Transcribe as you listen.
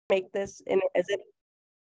make this in as it.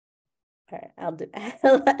 All right, I'll do.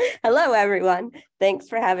 Hello, everyone. Thanks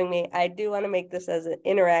for having me. I do want to make this as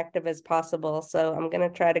interactive as possible, so I'm going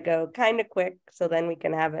to try to go kind of quick so then we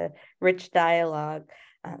can have a rich dialogue.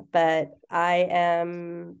 But I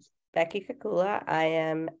am Becky Kekula. I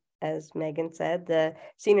am, as Megan said, the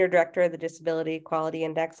Senior Director of the Disability Equality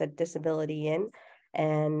Index at Disability In.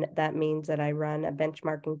 And that means that I run a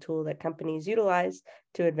benchmarking tool that companies utilize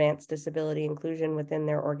to advance disability inclusion within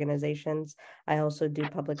their organizations. I also do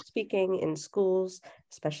public speaking in schools,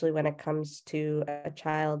 especially when it comes to a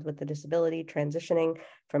child with a disability transitioning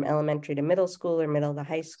from elementary to middle school or middle to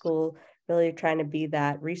high school, really trying to be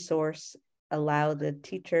that resource, allow the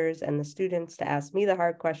teachers and the students to ask me the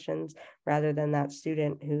hard questions rather than that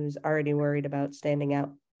student who's already worried about standing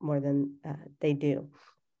out more than they do.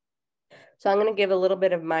 So I'm going to give a little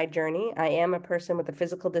bit of my journey. I am a person with a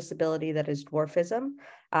physical disability that is dwarfism.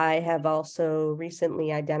 I have also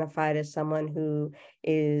recently identified as someone who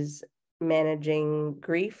is managing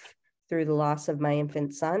grief through the loss of my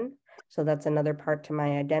infant son. So that's another part to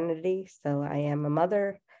my identity. So I am a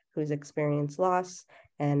mother who's experienced loss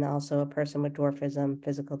and also a person with dwarfism,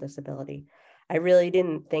 physical disability. I really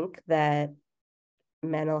didn't think that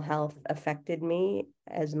mental health affected me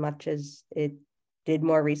as much as it did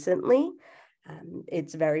more recently.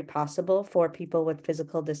 It's very possible for people with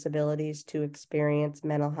physical disabilities to experience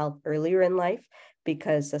mental health earlier in life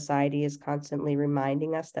because society is constantly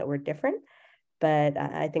reminding us that we're different. But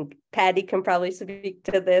I think Patty can probably speak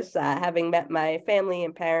to this. Having met my family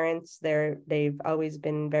and parents, they've always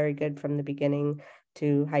been very good from the beginning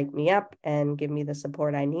to hype me up and give me the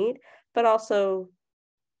support I need, but also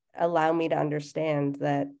allow me to understand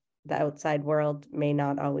that the outside world may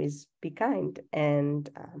not always be kind. And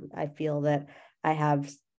I feel that I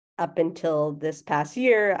have, up until this past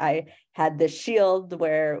year, I had this shield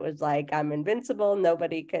where it was like, I'm invincible,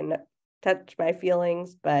 nobody can touch my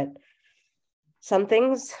feelings, but some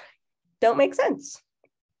things don't make sense.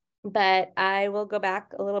 But I will go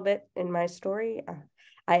back a little bit in my story.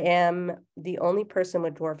 I am the only person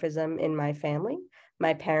with dwarfism in my family.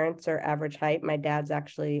 My parents are average height. My dad's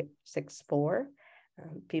actually 6'4".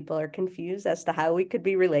 People are confused as to how we could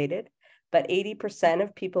be related, but 80%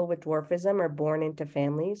 of people with dwarfism are born into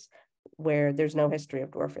families where there's no history of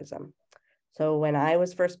dwarfism. So when I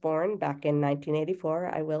was first born back in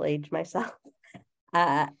 1984, I will age myself.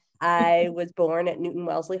 I was born at Newton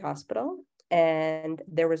Wellesley Hospital, and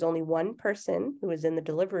there was only one person who was in the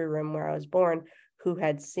delivery room where I was born who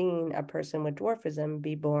had seen a person with dwarfism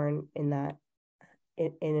be born in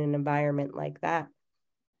an environment like that.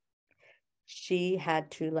 She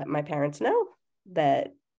had to let my parents know that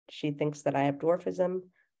she thinks that I have dwarfism,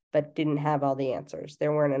 but didn't have all the answers.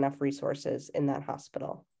 There weren't enough resources in that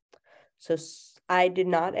hospital. So I did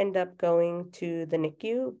not end up going to the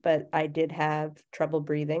NICU, but I did have trouble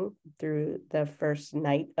breathing through the first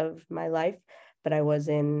night of my life. But I was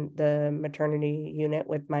in the maternity unit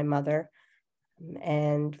with my mother.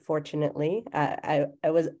 And fortunately, I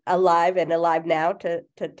was alive and alive now to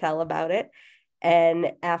tell about it.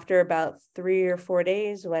 And after about 3 or 4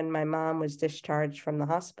 days, when my mom was discharged from the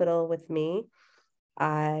hospital with me,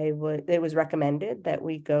 it was recommended that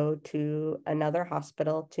we go to another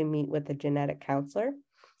hospital to meet with a genetic counselor.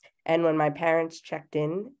 And when my parents checked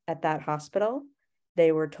in at that hospital,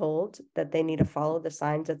 they were told that they need to follow the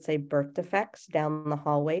signs that say birth defects down the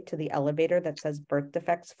hallway to the elevator that says birth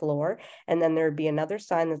defects floor. And then there would be another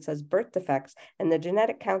sign that says birth defects, and the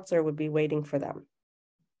genetic counselor would be waiting for them.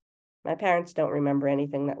 My parents don't remember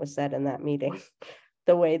anything that was said in that meeting.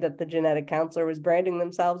 The way that the genetic counselor was branding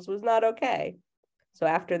themselves was not okay. So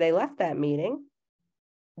after they left that meeting,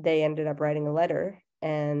 they ended up writing a letter,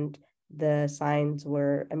 and the signs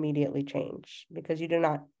were immediately changed, because you do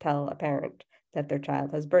not tell a parent that their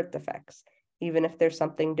child has birth defects, even if there's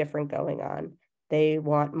something different going on. They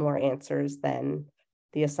want more answers than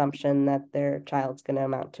the assumption that their child's going to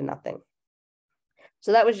amount to nothing.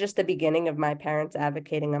 So that was just the beginning of my parents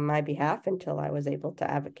advocating on my behalf until I was able to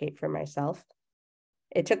advocate for myself.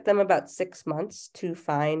 It took them about 6 months to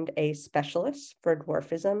find a specialist for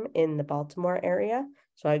dwarfism in the Baltimore area.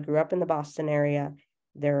 So I grew up in the Boston area.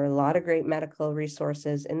 There are a lot of great medical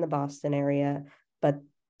resources in the Boston area, but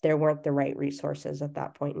there weren't the right resources at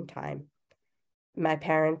that point in time. My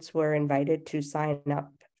parents were invited to sign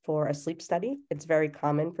up for a sleep study. It's very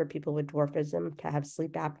common for people with dwarfism to have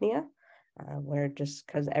sleep apnea, where just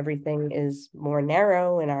because everything is more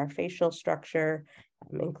narrow in our facial structure,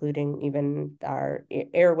 including even our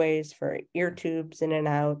airways for ear tubes in and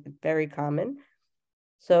out, very common.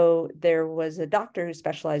 So there was a doctor who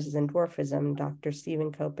specializes in dwarfism, Dr.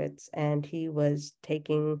 Stephen Kopitz, and he was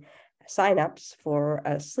taking signups for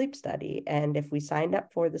a sleep study. And if we signed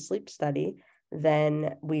up for the sleep study,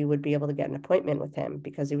 then we would be able to get an appointment with him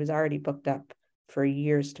because he was already booked up for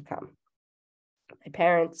years to come. My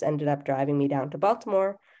parents ended up driving me down to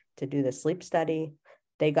Baltimore to do the sleep study.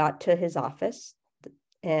 They got to his office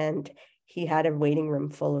and he had a waiting room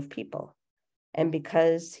full of people. And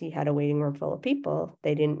because he had a waiting room full of people,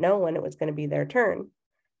 they didn't know when it was going to be their turn.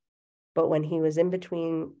 But when he was in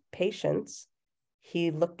between patients,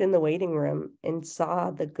 he looked in the waiting room and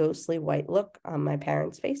saw the ghostly white look on my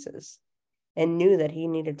parents' faces and knew that he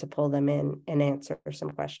needed to pull them in and answer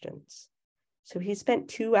some questions. So he spent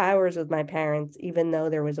 2 hours with my parents, even though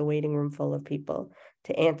there was a waiting room full of people,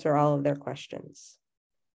 to answer all of their questions.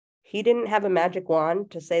 He didn't have a magic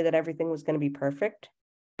wand to say that everything was going to be perfect,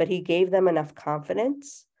 but he gave them enough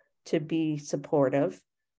confidence to be supportive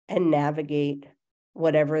and navigate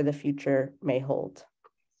whatever the future may hold.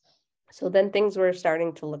 So then things were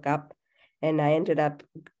starting to look up, and I ended up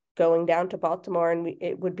going down to Baltimore, and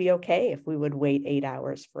it would be okay if we would wait 8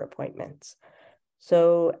 hours for appointments.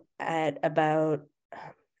 So at about,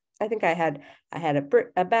 I think I had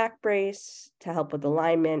a back brace to help with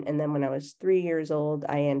alignment. And then when I was 3 years old,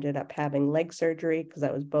 I ended up having leg surgery because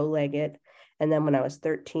I was bow-legged. And then when I was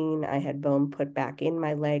 13, I had bone put back in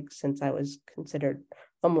my leg since I was considered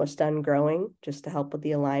almost done growing, just to help with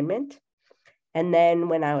the alignment. And then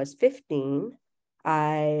when I was 15,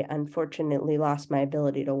 I unfortunately lost my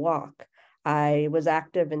ability to walk. I was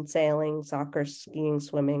active in sailing, soccer, skiing,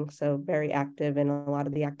 swimming, so very active in a lot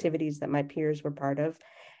of the activities that my peers were part of.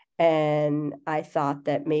 And I thought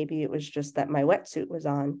that maybe it was just that my wetsuit was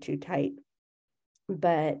on too tight,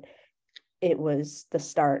 but it was the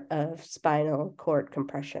start of spinal cord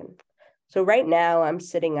compression. So right now I'm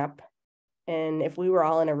sitting up, and if we were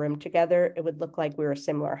all in a room together, it would look like we were a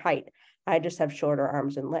similar height. I just have shorter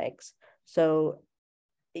arms and legs. So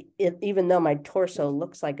even though my torso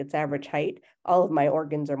looks like its average height, all of my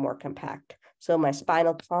organs are more compact. So my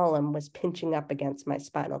spinal column was pinching up against my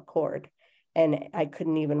spinal cord, and I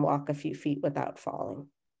couldn't even walk a few feet without falling.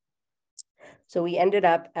 So we ended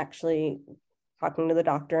up actually talking to the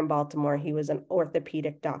doctor in Baltimore. He was an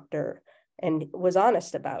orthopedic doctor and was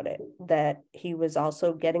honest about it, that he was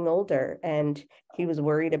also getting older and he was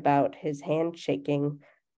worried about his hand shaking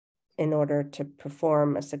in order to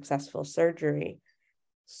perform a successful surgery.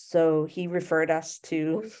 So he referred us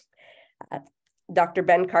to Dr.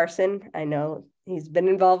 Ben Carson. I know he's been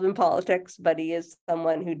involved in politics, but he is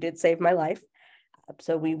someone who did save my life.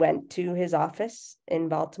 So we went to his office in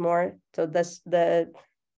Baltimore. So the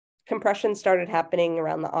compression started happening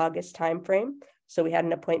around the August timeframe. So we had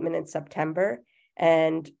an appointment in September,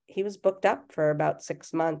 and he was booked up for about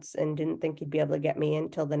 6 months and didn't think he'd be able to get me in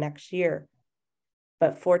till the next year.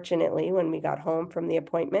 But fortunately, when we got home from the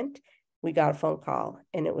appointment, we got a phone call,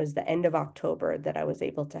 and it was the end of October that I was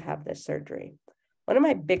able to have this surgery. One of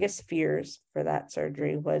my biggest fears for that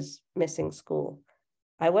surgery was missing school.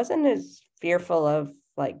 I wasn't as fearful of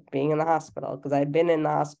like being in the hospital because I'd been in the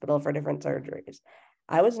hospital for different surgeries.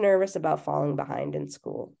 I was nervous about falling behind in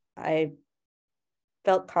school. I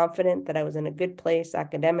felt confident that I was in a good place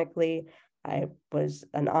academically. I was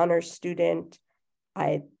an honors student.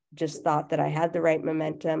 I just thought that I had the right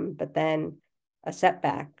momentum, but then a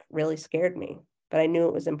setback really scared me. But I knew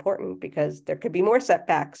it was important because there could be more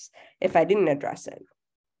setbacks if I didn't address it.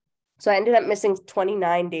 So I ended up missing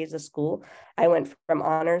 29 days of school. I went from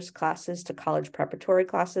honors classes to college preparatory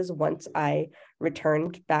classes once I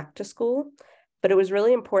returned back to school. But it was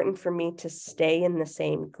really important for me to stay in the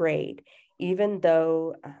same grade. Even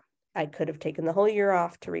though I could have taken the whole year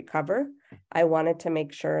off to recover, I wanted to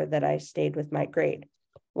make sure that I stayed with my grade.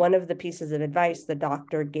 One of the pieces of advice the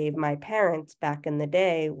doctor gave my parents back in the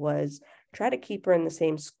day was try to keep her in the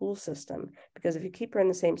same school system, because if you keep her in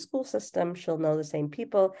the same school system, she'll know the same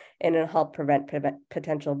people and it'll help prevent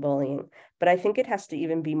potential bullying. But I think it has to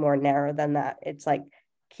even be more narrow than that. It's like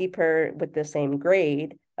keep her with the same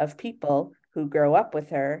grade of people who grow up with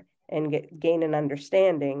her and gain an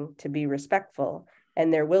understanding to be respectful.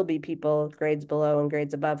 And there will be people grades below and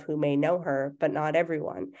grades above who may know her, but not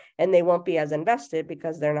everyone. And they won't be as invested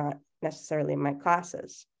because they're not necessarily in my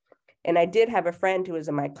classes. And I did have a friend who was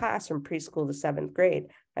in my class from preschool to 7th grade.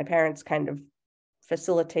 My parents kind of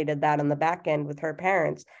facilitated that on the back end with her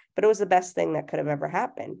parents, but it was the best thing that could have ever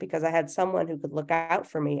happened because I had someone who could look out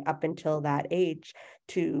for me up until that age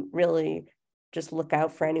to really just look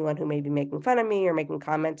out for anyone who may be making fun of me or making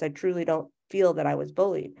comments. I truly don't feel that I was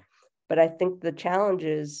bullied. But I think the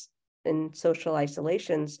challenges in social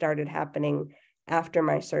isolation started happening after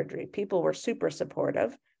my surgery. People were super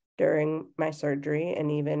supportive during my surgery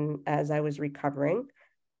and even as I was recovering.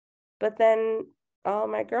 But then all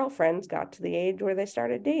my girlfriends got to the age where they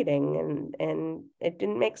started dating, and it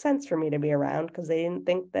didn't make sense for me to be around because they didn't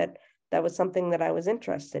think that that was something that I was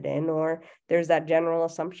interested in, or there's that general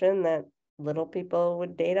assumption that little people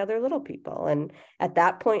would date other little people. And at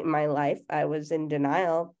that point in my life, I was in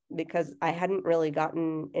denial because I hadn't really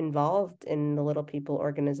gotten involved in the little people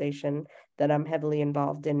organization that I'm heavily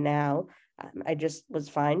involved in now. I just was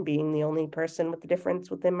fine being the only person with the difference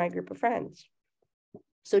within my group of friends.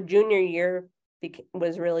 So junior year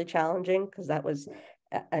was really challenging because that was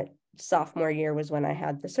a sophomore year was when I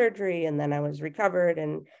had the surgery, and then I was recovered,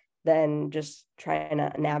 and then just trying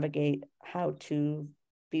to navigate how to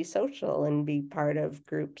be social and be part of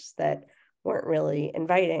groups that weren't really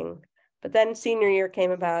inviting. But then senior year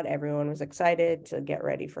came about, everyone was excited to get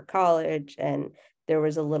ready for college, and there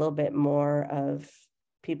was a little bit more of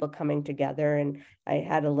people coming together, and I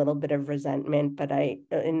had a little bit of resentment, but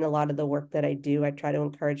in a lot of the work that I do, I try to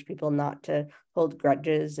encourage people not to hold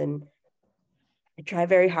grudges, and I try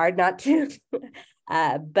very hard not to.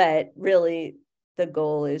 But really the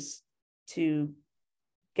goal is to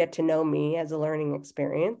get to know me as a learning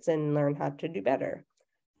experience and learn how to do better.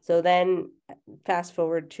 So then fast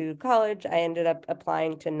forward to college, I ended up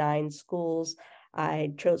applying to 9 schools.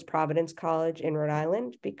 I chose Providence College in Rhode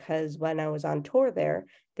Island because when I was on tour there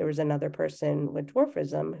was another person with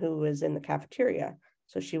dwarfism who was in the cafeteria.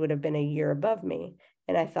 So she would have been a year above me.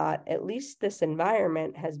 And I thought, at least this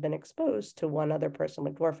environment has been exposed to one other person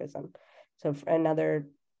with dwarfism. So another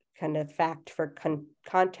kind of fact for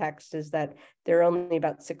context is that there are only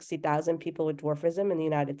about 60,000 people with dwarfism in the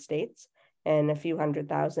United States and a few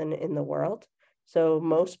 100,000 in the world. So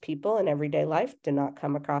most people in everyday life do not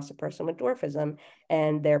come across a person with dwarfism,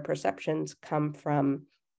 and their perceptions come from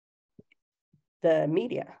the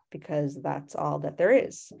media because that's all that there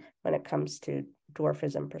is when it comes to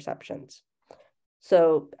dwarfism perceptions.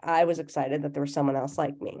 So I was excited that there was someone else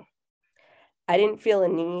like me. I didn't feel a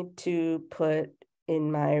need to put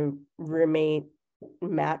in my roommate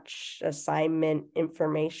match assignment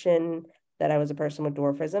information that I was a person with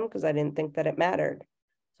dwarfism because I didn't think that it mattered.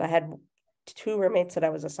 So I had 2 roommates that I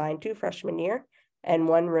was assigned to freshman year, and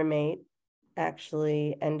one roommate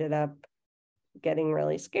actually ended up getting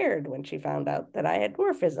really scared when she found out that I had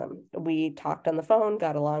dwarfism. We talked on the phone,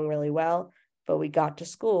 got along really well, but we got to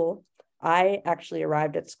school. I actually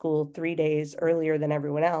arrived at school 3 days earlier than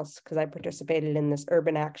everyone else because I participated in this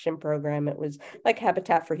urban action program. It was like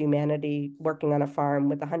Habitat for Humanity working on a farm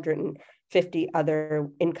with 150 other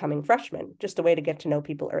incoming freshmen, just a way to get to know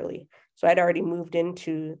people early. So I'd already moved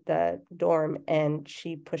into the dorm, and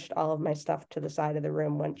she pushed all of my stuff to the side of the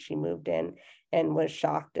room once she moved in and was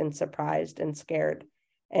shocked and surprised and scared.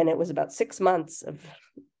 And it was about 6 months of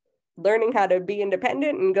learning how to be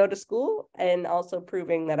independent and go to school, and also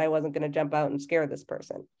proving that I wasn't going to jump out and scare this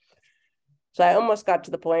person. So I almost got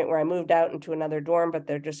to the point where I moved out into another dorm, but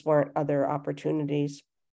there just weren't other opportunities.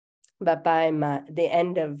 But by the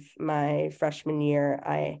end of my freshman year,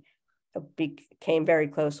 I became very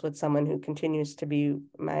close with someone who continues to be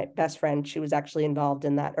my best friend. She was actually involved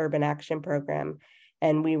in that urban action program,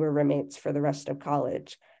 and we were roommates for the rest of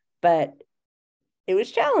college. But it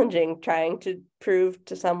was challenging trying to prove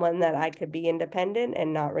to someone that I could be independent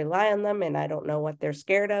and not rely on them, and I don't know what they're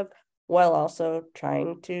scared of, while also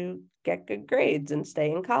trying to get good grades and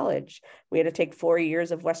stay in college. We had to take 4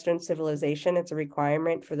 years of Western civilization. It's a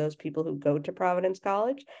requirement for those people who go to Providence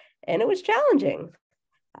College, and it was challenging.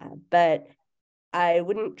 But I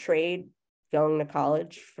wouldn't trade going to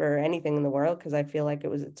college for anything in the world because I feel like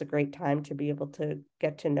it's a great time to be able to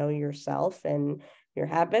get to know yourself and your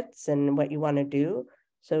habits and what you want to do.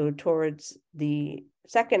 So towards the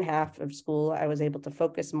second half of school, I was able to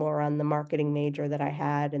focus more on the marketing major that I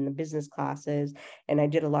had and the business classes, and I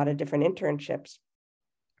did a lot of different internships.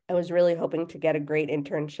 I was really hoping to get a great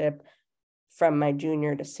internship from my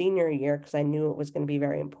junior to senior year because I knew it was going to be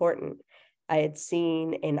very important. I had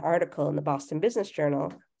seen an article in the Boston Business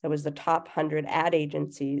Journal that was the top 100 ad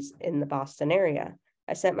agencies in the Boston area.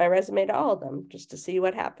 I sent my resume to all of them just to see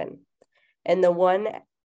what happened. And the one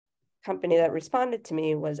company that responded to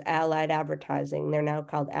me was Allied Advertising. They're now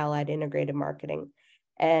called Allied Integrated Marketing.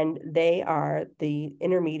 And they are the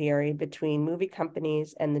intermediary between movie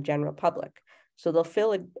companies and the general public. So they'll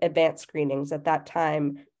fill advanced screenings. At that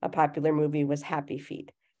time, a popular movie was Happy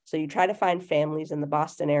Feet. So you try to find families in the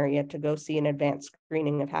Boston area to go see an advanced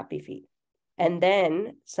screening of Happy Feet. And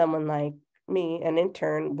then someone like me, an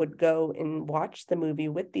intern, would go and watch the movie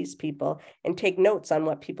with these people and take notes on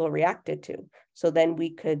what people reacted to. So then we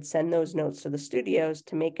could send those notes to the studios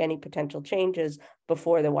to make any potential changes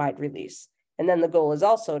before the wide release. And then the goal is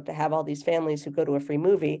also to have all these families who go to a free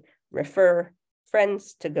movie refer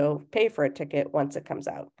friends to go pay for a ticket once it comes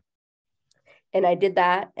out. And I did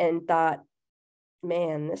that and thought,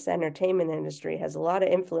 man, this entertainment industry has a lot of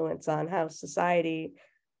influence on how society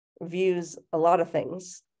views a lot of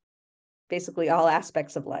things, basically all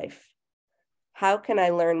aspects of life. How can I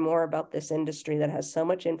learn more about this industry that has so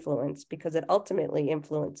much influence, because it ultimately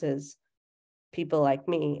influences people like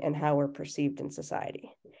me and how we're perceived in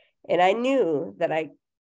society? And I knew that I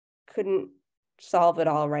couldn't solve it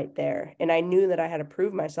all right there. And I knew that I had to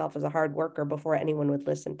prove myself as a hard worker before anyone would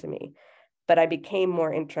listen to me. But I became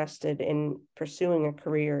more interested in pursuing a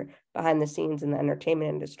career behind the scenes in the entertainment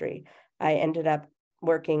industry. I ended up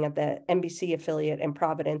working at the NBC affiliate in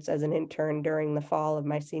Providence as an intern during the fall of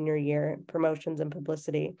my senior year, promotions and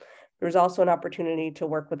publicity. There was also an opportunity to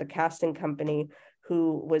work with a casting company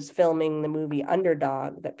who was filming the movie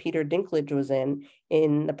Underdog that Peter Dinklage was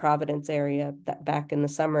in the Providence area back in the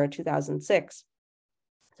summer of 2006.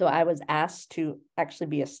 So I was asked to actually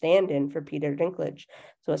be a stand-in for Peter Dinklage.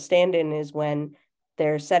 So a stand-in is when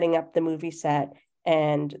they're setting up the movie set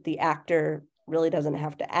and the actor really doesn't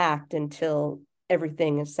have to act until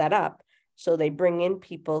everything is set up. So they bring in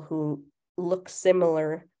people who look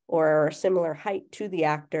similar or are a similar height to the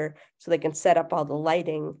actor so they can set up all the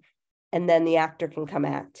lighting, and then the actor can come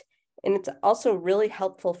act. And it's also really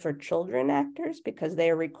helpful for children actors because they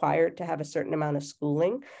are required to have a certain amount of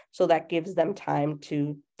schooling. So that gives them time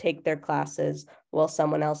to take their classes while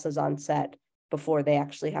someone else is on set before they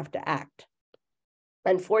actually have to act.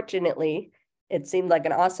 Unfortunately, it seemed like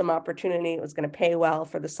an awesome opportunity. It was going to pay well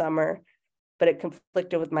for the summer, but it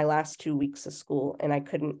conflicted with my last 2 weeks of school, and I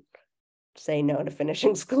couldn't say no to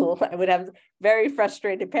finishing school. I would have very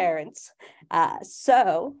frustrated parents.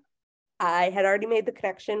 So I had already made the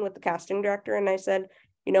connection with the casting director, and I said,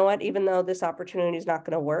 you know what, even though this opportunity is not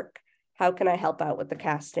going to work, how can I help out with the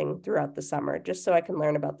casting throughout the summer, just so I can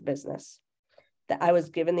learn about the business? That I was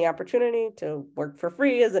given the opportunity to work for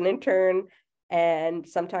free as an intern, and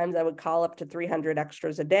sometimes I would call up to 300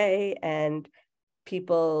 extras a day, and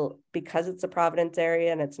people, because it's a Providence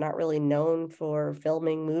area and it's not really known for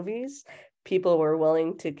filming movies, people were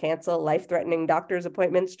willing to cancel life-threatening doctor's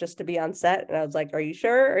appointments just to be on set. And I was like, are you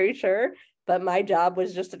sure? Are you sure? But my job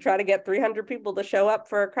was just to try to get 300 people to show up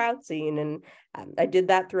for a crowd scene. And I did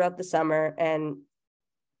that throughout the summer. And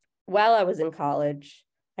while I was in college,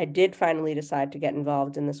 I did finally decide to get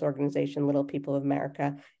involved in this organization, Little People of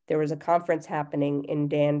America. There was a conference happening in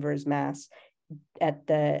Danvers, Mass,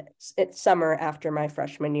 it's summer after my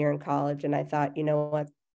freshman year in college. And I thought, you know what,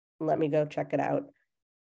 let me go check it out.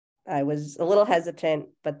 I was a little hesitant,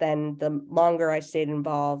 but then the longer I stayed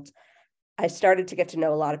involved, I started to get to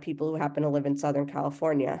know a lot of people who happen to live in Southern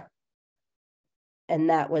California. And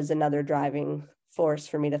that was another driving force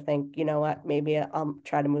for me to think, you know what, maybe I'll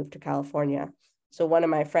try to move to California. So one of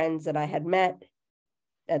my friends that I had met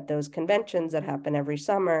at those conventions that happen every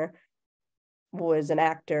summer was an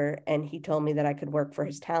actor, and he told me that I could work for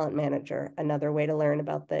his talent manager, another way to learn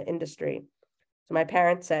about the industry. So my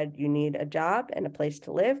parents said, you need a job and a place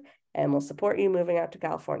to live, and we'll support you moving out to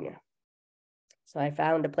California. So I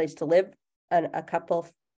found a place to live. A couple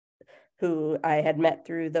who I had met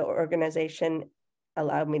through the organization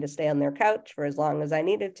allowed me to stay on their couch for as long as I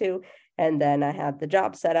needed to. And then I had the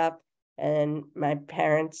job set up, and my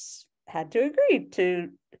parents had to agree to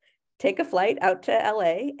take a flight out to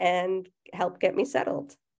LA and help get me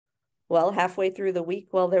settled. Well, halfway through the week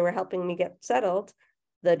while they were helping me get settled,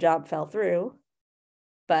 the job fell through,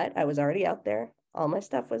 but I was already out there. All my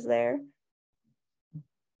stuff was there.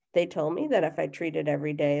 They told me that if I treated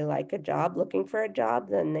every day like a job, looking for a job,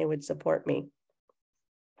 then they would support me.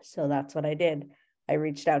 So that's what I did. I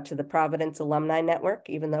reached out to the Providence Alumni Network.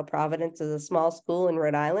 Even though Providence is a small school in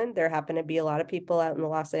Rhode Island, there happen to be a lot of people out in the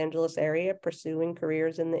Los Angeles area pursuing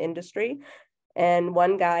careers in the industry. And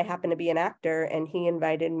one guy happened to be an actor, and he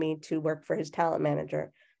invited me to work for his talent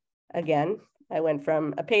manager. Again, I went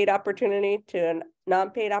from a paid opportunity to a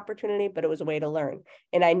non-paid opportunity, but it was a way to learn.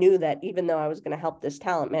 And I knew that even though I was going to help this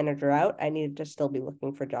talent manager out, I needed to still be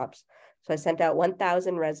looking for jobs. So I sent out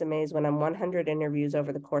 1,000 resumes, went on 100 interviews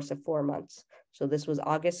over the course of 4 months. So this was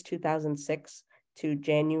August 2006 to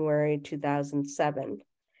January 2007.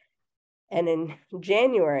 And in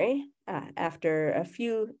January, after a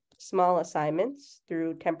few small assignments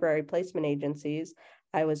through temporary placement agencies,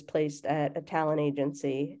 I was placed at a talent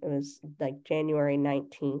agency. It was like January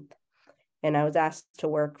 19th. And I was asked to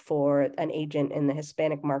work for an agent in the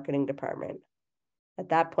Hispanic marketing department. At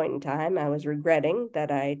that point in time, I was regretting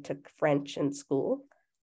that I took French in school,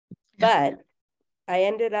 but I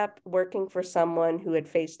ended up working for someone who had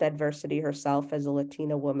faced adversity herself as a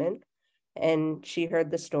Latina woman. And she heard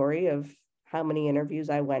the story of how many interviews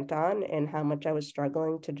I went on and how much I was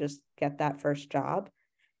struggling to just get that first job.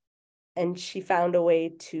 And she found a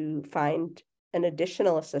way to find an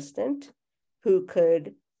additional assistant who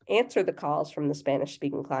could answer the calls from the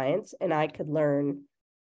Spanish-speaking clients, and I could learn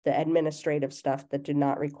the administrative stuff that did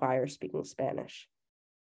not require speaking Spanish.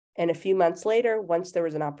 And a few months later, once there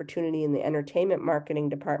was an opportunity in the entertainment marketing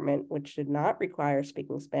department, which did not require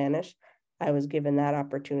speaking Spanish, I was given that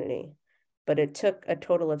opportunity. But it took a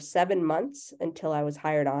total of 7 months until I was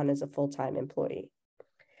hired on as a full-time employee.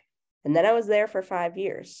 And then I was there for 5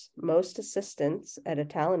 years. Most assistants at a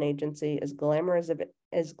talent agency, as glamorous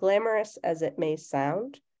as it may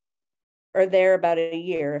sound, are there about a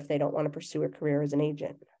year if they don't want to pursue a career as an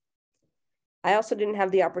agent. I also didn't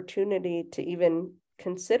have the opportunity to even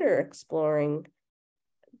consider exploring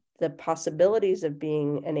the possibilities of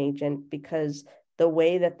being an agent because the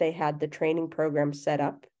way that they had the training program set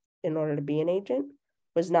up in order to be an agent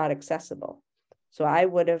was not accessible. So I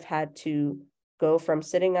would have had to go from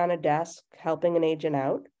sitting on a desk helping an agent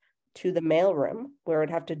out to the mailroom where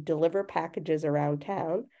I'd have to deliver packages around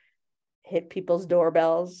town, hit people's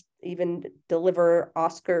doorbells, even deliver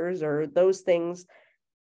Oscars or those things.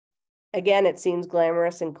 Again, it seems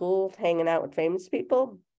glamorous and cool hanging out with famous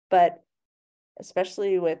people, but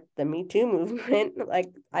especially with the Me Too movement,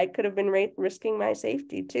 like I could have been risking my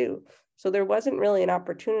safety too. So there wasn't really an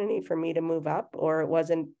opportunity for me to move up, or it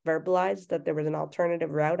wasn't verbalized that there was an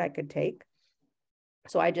alternative route I could take.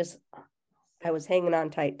 So I was hanging on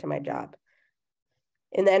tight to my job.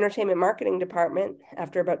 In the entertainment marketing department,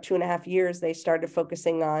 after about 2.5 years, they started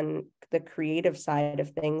focusing on the creative side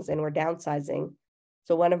of things and were downsizing.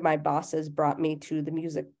 So one of my bosses brought me to the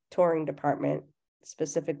music touring department,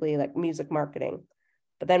 specifically like music marketing.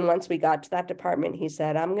 But then once we got to that department, he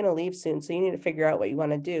said, I'm going to leave soon, so you need to figure out what you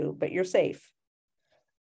want to do, but you're safe.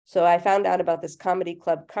 So I found out about this comedy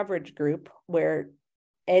club coverage group where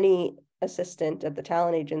any assistant at the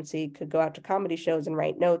talent agency could go out to comedy shows and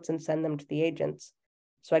write notes and send them to the agents.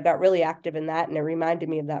 So I got really active in that, and it reminded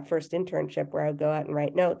me of that first internship where I would go out and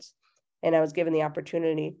write notes. And I was given the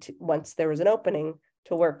opportunity to, once there was an opening,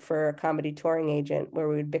 to work for a comedy touring agent where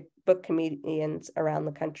we would book comedians around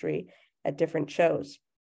the country at different shows.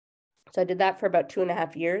 So I did that for about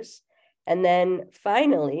 2.5 years. And then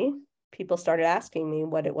finally, people started asking me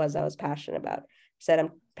what it was I was passionate about. I said,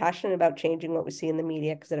 I'm passionate about changing what we see in the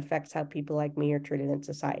media because it affects how people like me are treated in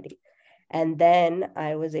society. And then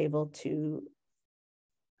I was able to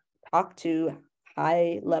talk to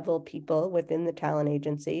high-level people within the talent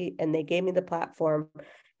agency, and they gave me the platform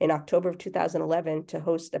in October of 2011 to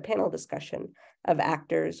host a panel discussion of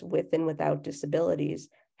actors with and without disabilities,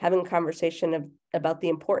 having a conversation about the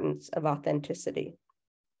importance of authenticity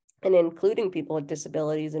and including people with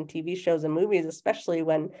disabilities in TV shows and movies, especially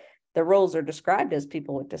when the roles are described as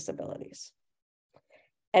people with disabilities.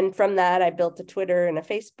 And from that, I built a Twitter and a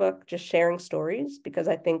Facebook, just sharing stories, because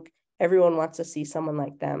I think everyone wants to see someone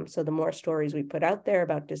like them. So the more stories we put out there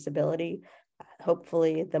about disability,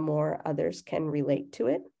 hopefully the more others can relate to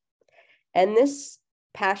it. And this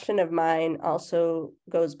passion of mine also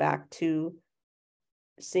goes back to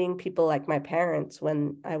seeing people like my parents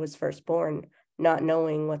when I was first born, not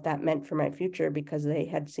knowing what that meant for my future because they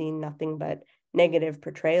had seen nothing but negative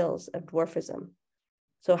portrayals of dwarfism.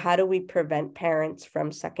 So how do we prevent parents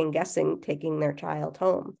from second guessing taking their child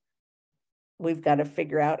home? We've got to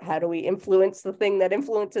figure out, how do we influence the thing that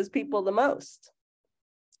influences people the most?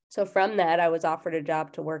 So from that, I was offered a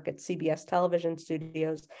job to work at CBS television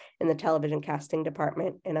studios in the television casting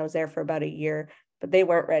department. And I was there for about a year, but they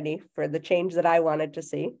weren't ready for the change that I wanted to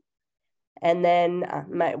see. And then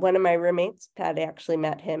one of my roommates, Pat, I actually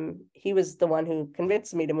met him. He was the one who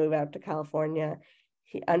convinced me to move out to California.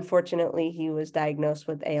 Unfortunately, he was diagnosed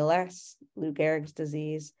with ALS, Lou Gehrig's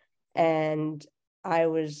disease. And I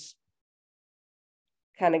was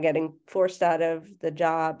kind of getting forced out of the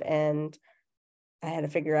job, and I had to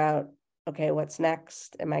figure out, okay, what's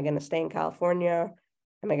next? Am I going to stay in California?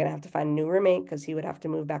 Am I going to have to find a new roommate because he would have to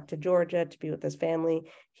move back to Georgia to be with his family?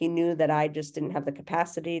 He knew that I just didn't have the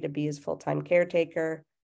capacity to be his full-time caretaker.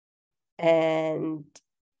 And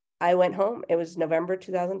I went home. It was November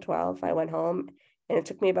 2012. I went home, and it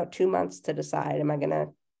took me about 2 months to decide, am I going to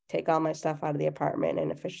take all my stuff out of the apartment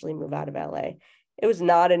and officially move out of LA? It was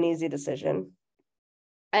not an easy decision.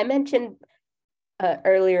 I mentioned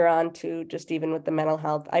earlier on too, just even with the mental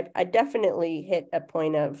health, I definitely hit a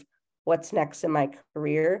point of what's next in my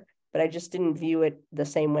career, but I just didn't view it the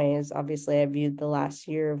same way as obviously I viewed the last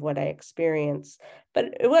year of what I experienced.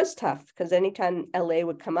 But it was tough because anytime LA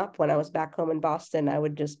would come up when I was back home in Boston, I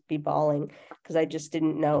would just be bawling because I just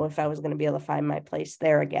didn't know if I was going to be able to find my place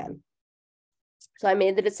there again. So I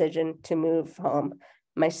made the decision to move home.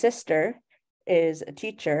 My sister is a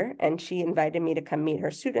teacher, and she invited me to come meet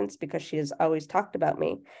her students because she has always talked about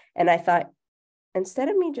me. And I thought, instead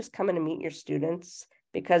of me just coming to meet your students,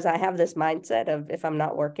 because I have this mindset of if I'm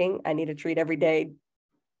not working, I need to treat every day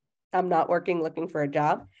I'm not working, looking for a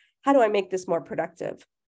job. How do I make this more productive?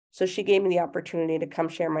 So she gave me the opportunity to come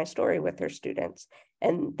share my story with her students.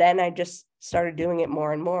 And then I just started doing it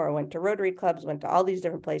more and more. I went to Rotary clubs, went to all these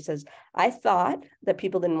different places. I thought that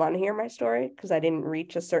people didn't want to hear my story because I didn't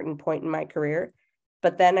reach a certain point in my career.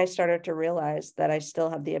 But then I started to realize that I still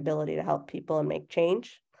have the ability to help people and make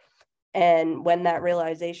change. And when that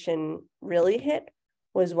realization really hit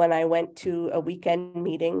was when I went to a weekend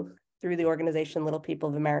meeting through the organization Little People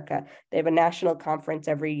of America. They have a national conference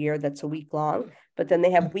every year that's a week long, but then they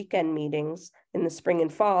have weekend meetings in the spring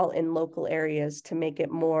and fall in local areas to make it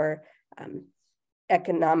more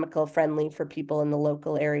economical friendly for people in the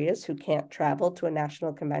local areas who can't travel to a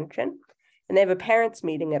national convention. And they have a parents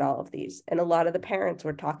meeting at all of these. And a lot of the parents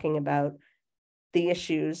were talking about the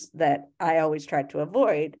issues that I always tried to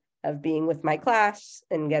avoid of being with my class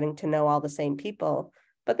and getting to know all the same people.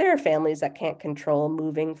 But there are families that can't control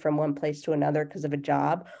moving from one place to another because of a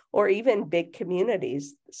job, or even big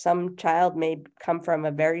communities. Some child may come from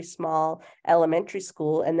a very small elementary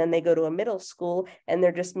school, and then they go to a middle school, and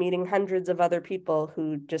they're just meeting hundreds of other people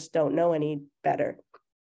who just don't know any better.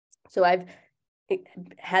 So I've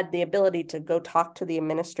had the ability to go talk to the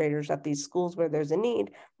administrators at these schools where there's a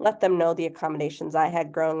need, let them know the accommodations I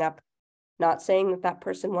had growing up, not saying that that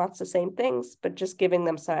person wants the same things, but just giving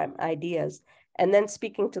them some ideas. And then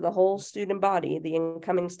speaking to the whole student body, the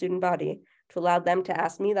incoming student body, to allow them to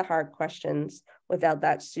ask me the hard questions without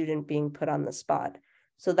that student being put on the spot.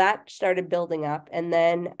 So that started building up. And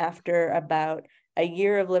then after about a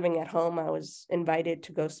year of living at home, I was invited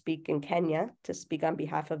to go speak in Kenya to speak on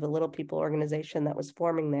behalf of a Little People organization that was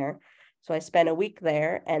forming there. So I spent a week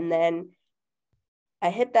there, and then I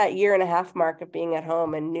hit that 1.5 year mark of being at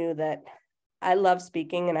home and knew that I love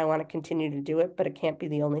speaking and I want to continue to do it, but it can't be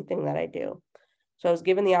the only thing that I do. So I was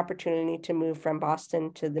given the opportunity to move from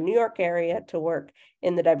Boston to the New York area to work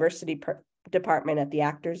in the diversity department at the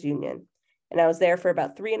Actors Union. And I was there for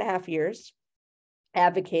about 3.5 years,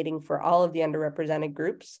 advocating for all of the underrepresented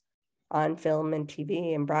groups on film and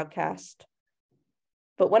TV and broadcast.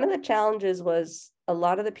 But one of the challenges was a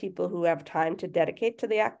lot of the people who have time to dedicate to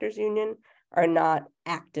the Actors Union are not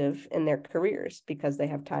active in their careers because they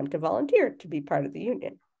have time to volunteer to be part of the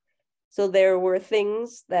union. So there were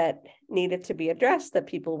things that needed to be addressed that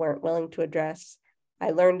people weren't willing to address. I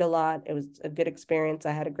learned a lot. It was a good experience.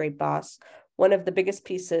 I had a great boss. One of the biggest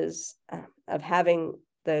pieces of having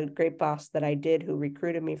the great boss that I did, who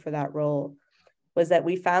recruited me for that role, was that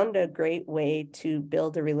we found a great way to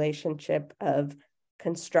build a relationship of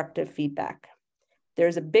constructive feedback.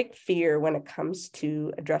 There's a big fear when it comes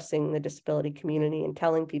to addressing the disability community and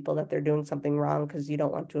telling people that they're doing something wrong because you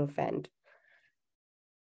don't want to offend.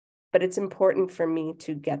 But it's important for me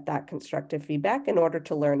to get that constructive feedback in order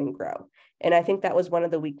to learn and grow. And I think that was one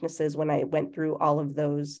of the weaknesses when I went through all of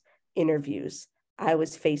those interviews. I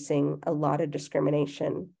was facing a lot of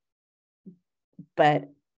discrimination, but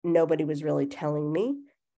nobody was really telling me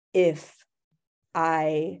if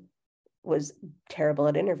I was terrible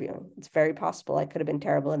at interviewing. It's very possible I could have been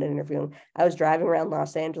terrible at interviewing. I was driving around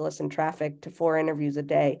Los Angeles in traffic to 4 interviews a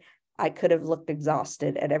day. I could have looked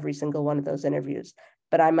exhausted at every single one of those interviews,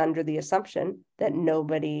 but I'm under the assumption that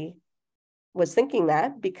nobody was thinking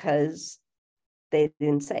that because they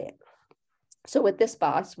didn't say it. So with this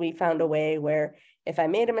boss, we found a way where if I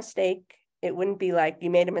made a mistake, it wouldn't be like, you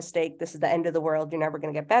made a mistake, this is the end of the world, you're never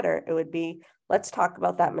going to get better. It would be, let's talk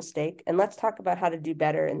about that mistake and let's talk about how to do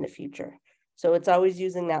better in the future. So it's always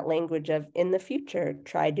using that language of, in the future,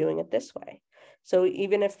 try doing it this way. So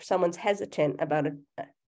even if someone's hesitant about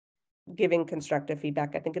giving constructive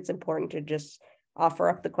feedback, I think it's important to just offer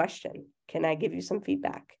up the question, can I give you some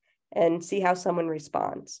feedback? And see how someone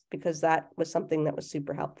responds, because that was something that was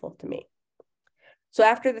super helpful to me. So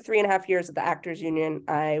after the 3.5 years at the Actors Union,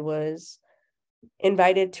 I was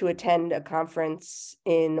invited to attend a conference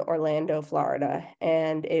in Orlando, Florida,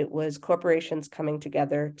 and it was corporations coming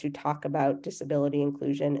together to talk about disability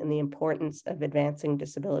inclusion and the importance of advancing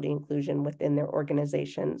disability inclusion within their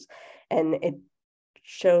organizations. And it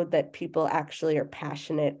showed that people actually are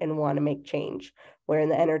passionate and want to make change, where in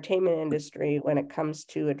the entertainment industry, when it comes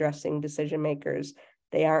to addressing decision makers,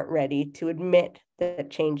 they aren't ready to admit that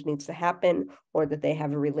change needs to happen or that they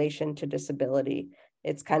have a relation to disability.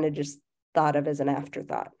 It's kind of just thought of as an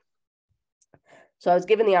afterthought. So I was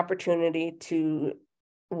given the opportunity to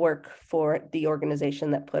work for the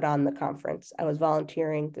organization that put on the conference. I was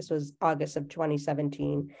volunteering. This was August of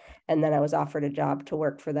 2017. And then I was offered a job to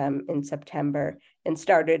work for them in September and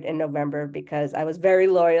started in November because I was very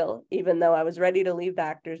loyal. Even though I was ready to leave the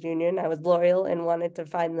Actors Union, I was loyal and wanted to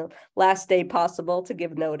find the last day possible to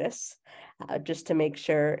give notice, just to make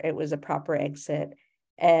sure it was a proper exit.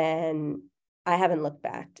 And I haven't looked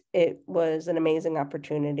back. It was an amazing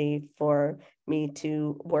opportunity for me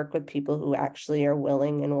to work with people who actually are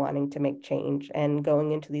willing and wanting to make change, and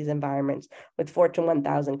going into these environments with Fortune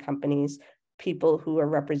 1000 companies, people who are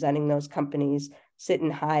representing those companies sit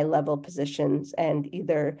in high level positions and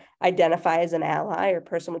either identify as an ally or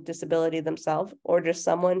person with disability themselves, or just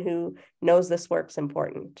someone who knows this work's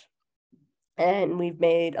important. And we've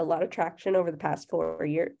made a lot of traction over the past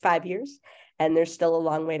 5 years, and there's still a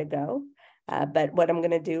long way to go. But what I'm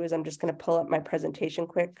going to do is I'm just going to pull up my presentation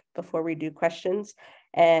quick before we do questions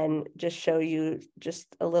and just show you just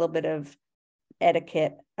a little bit of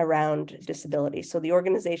etiquette around disability. So the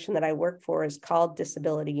organization that I work for is called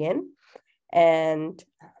Disability In, and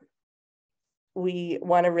we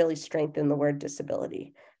want to really strengthen the word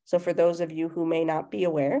disability. So for those of you who may not be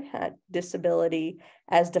aware, disability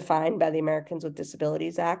as defined by the Americans with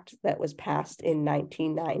Disabilities Act that was passed in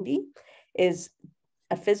 1990 is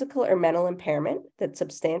a physical or mental impairment that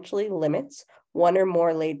substantially limits one or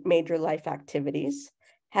more major life activities,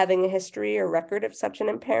 having a history or record of such an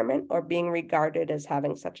impairment, or being regarded as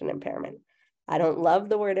having such an impairment. I don't love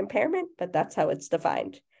the word impairment, but that's how it's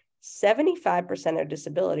defined. 75% of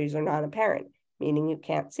disabilities are non-apparent, meaning you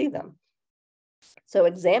can't see them. So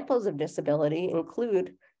examples of disability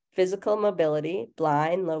include physical mobility,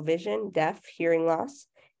 blind, low vision, deaf, hearing loss,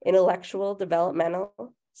 intellectual,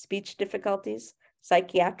 developmental, speech difficulties,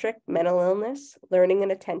 psychiatric, mental illness, learning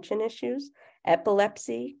and attention issues,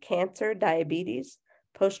 epilepsy, cancer, diabetes,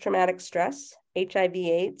 post-traumatic stress,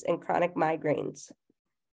 HIV/AIDS, and chronic migraines.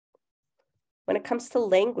 When it comes to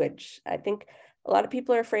language, I think a lot of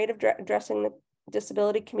people are afraid of addressing the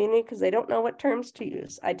disability community because they don't know what terms to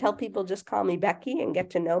use. I tell people, just call me Becky and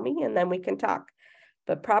get to know me, and then we can talk.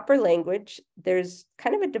 But proper language, there's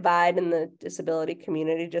kind of a divide in the disability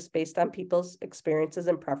community just based on people's experiences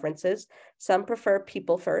and preferences. Some prefer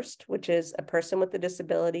people first, which is a person with a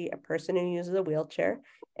disability, a person who uses a wheelchair,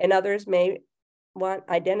 and others may want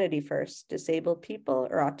identity first, disabled people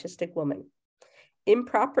or autistic women.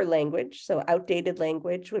 Improper language, so outdated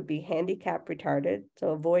language, would be handicap retarded, so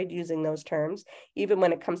avoid using those terms. Even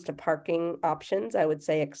when it comes to parking options, I would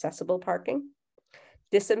say accessible parking.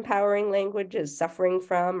 Disempowering language is suffering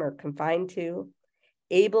from or confined to.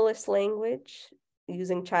 Ableist language,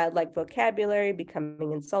 using childlike vocabulary,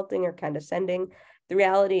 becoming insulting or condescending. The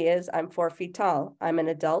reality is I'm 4 feet tall. I'm an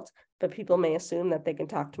adult, but people may assume that they can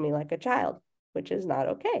talk to me like a child, which is not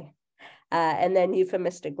okay. And then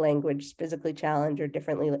euphemistic language, physically challenged or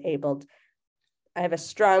differently abled. I have a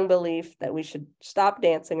strong belief that we should stop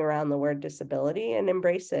dancing around the word disability and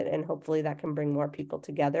embrace it. And hopefully that can bring more people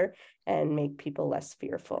together and make people less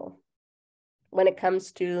fearful. When it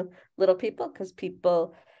comes to little people, because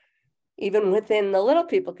people, even within the little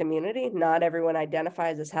people community, not everyone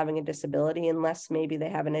identifies as having a disability unless maybe they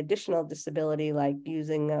have an additional disability like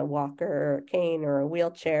using a walker or a cane or a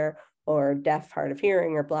wheelchair, or deaf, hard of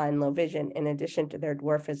hearing, or blind, low vision, in addition to their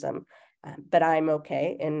dwarfism. But I'm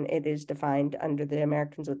okay, and it is defined under the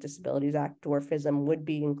Americans with Disabilities Act. Dwarfism would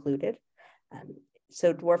be included.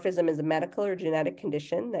 So dwarfism is a medical or genetic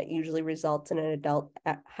condition that usually results in an adult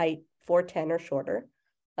at height 4'10" or shorter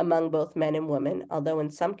among both men and women, although in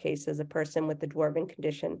some cases, a person with the dwarfing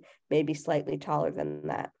condition may be slightly taller than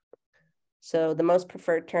that. So the most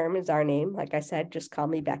preferred term is our name. Like I said, just call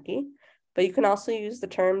me Becky. But you can also use the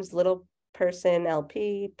terms little person,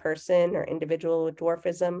 LP, person, or individual with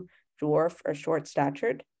dwarfism, dwarf, or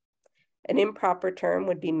short-statured. An improper term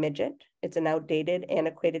would be midget. It's an outdated,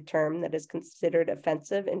 antiquated term that is considered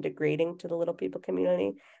offensive and degrading to the little people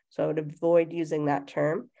community. So I would avoid using that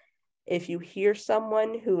term. If you hear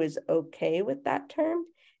someone who is okay with that term,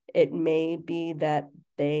 it may be that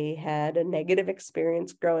they had a negative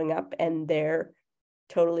experience growing up and they're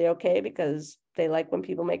totally okay because they like when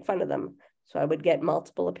people make fun of them. So I would get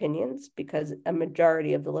multiple opinions because a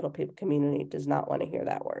majority of the little people community does not want to hear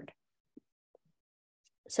that word.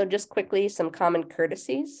 So just quickly, some common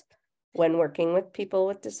courtesies when working with people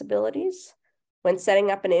with disabilities. When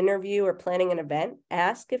setting up an interview or planning an event,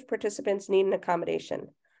 ask if participants need an accommodation.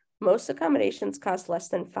 Most accommodations cost less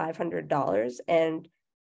than $500, and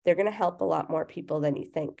they're going to help a lot more people than you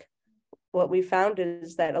think. What we found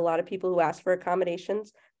is that a lot of people who ask for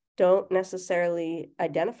accommodations don't necessarily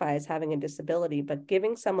identify as having a disability, but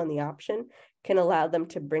giving someone the option can allow them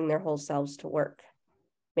to bring their whole selves to work.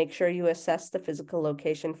 Make sure you assess the physical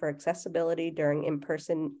location for accessibility during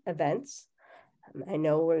in-person events. I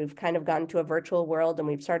know we've kind of gotten to a virtual world and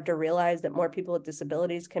we've started to realize that more people with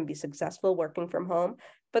disabilities can be successful working from home,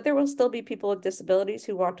 but there will still be people with disabilities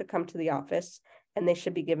who want to come to the office, and they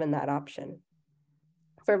should be given that option.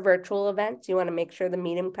 For virtual events, you want to make sure the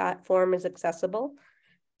meeting platform is accessible.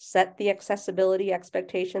 Set the accessibility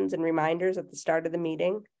expectations and reminders at the start of the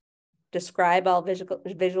meeting. Describe all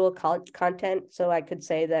visual content. So I could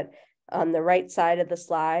say that on the right side of the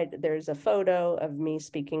slide, there's a photo of me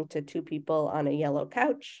speaking to two people on a yellow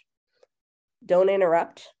couch. Don't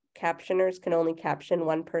interrupt. Captioners can only caption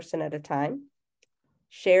one person at a time.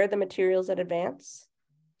 Share the materials in advance.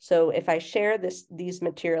 So if I share these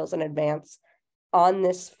materials in advance, on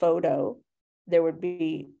this photo, there would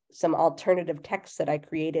be some alternative text that I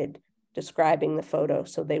created describing the photo,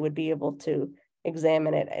 so they would be able to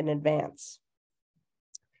examine it in advance.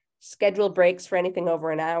 Schedule breaks for anything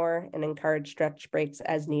over an hour and encourage stretch breaks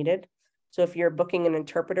as needed. So if you're booking an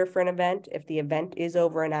interpreter for an event, if the event is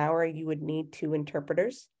over an hour, you would need 2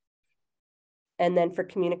 interpreters. And then for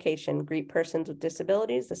communication, greet persons with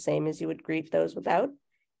disabilities the same as you would greet those without.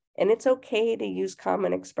 And it's okay to use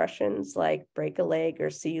common expressions like break a leg or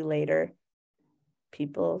see you later.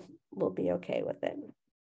 People will be okay with it.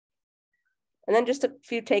 And then just a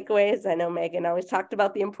few takeaways. I know Megan always talked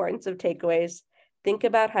about the importance of takeaways. Think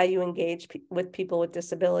about how you engage with people with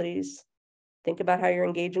disabilities. Think about how you're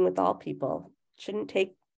engaging with all people. It shouldn't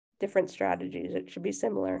take different strategies. It should be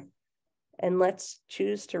similar. And let's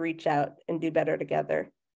choose to reach out and do better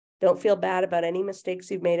together. Don't feel bad about any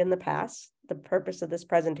mistakes you've made in the past. The purpose of this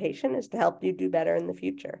presentation is to help you do better in the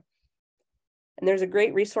future. And there's a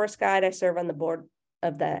great resource guide. I serve on the board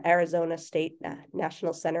of the Arizona State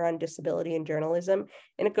National Center on Disability and Journalism,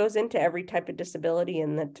 and it goes into every type of disability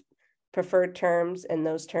and the preferred terms and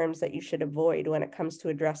those terms that you should avoid when it comes to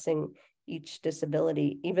addressing each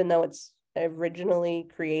disability. Even though it's originally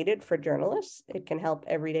created for journalists, it can help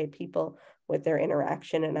everyday people with their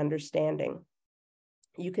interaction and understanding.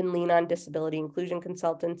 You can lean on disability inclusion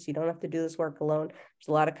consultants. You don't have to do this work alone. There's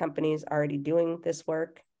a lot of companies already doing this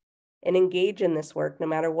work, and engage in this work no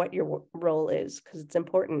matter what your role is, because it's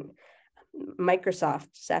important. Microsoft,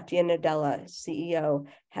 Satya Nadella, CEO,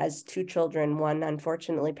 has 2 children. One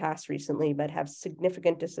unfortunately passed recently, but have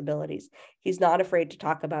significant disabilities. He's not afraid to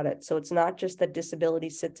talk about it. So it's not just that disability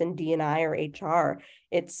sits in D&I or HR,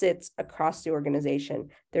 it sits across the organization.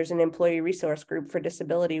 There's an employee resource group for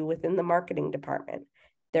disability within the marketing department.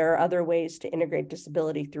 There are other ways to integrate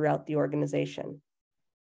disability throughout the organization.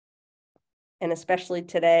 And especially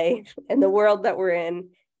today, in the world that we're in,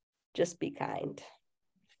 just be kind.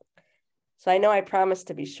 So I know I promised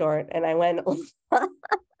to be short and I went,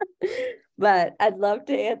 but I'd love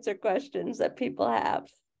to answer questions that people have.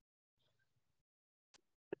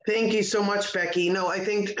 Thank you so much, Becky. No, I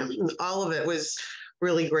think all of it was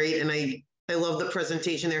really great. And I love the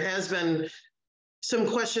presentation. There has been some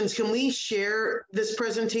questions. Can we share this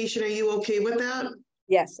presentation? Are you okay with that?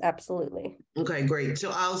 Yes, absolutely. Okay, great.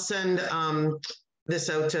 So I'll send this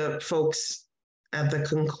out to folks at the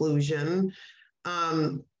conclusion.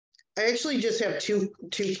 I actually just have two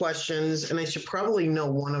questions, and I should probably know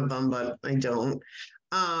one of them, but I don't.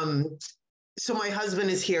 So my husband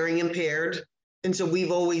is hearing impaired. And so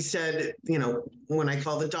we've always said, you know, when I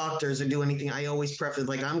call the doctors or do anything, I always preface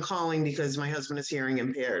like, I'm calling because my husband is hearing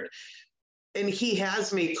impaired. And he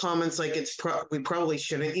has made comments like we probably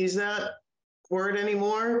shouldn't use that word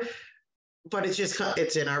anymore, but it's just,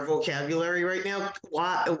 it's in our vocabulary right now.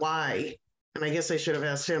 Why? And I guess I should have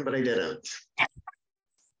asked him, but I didn't.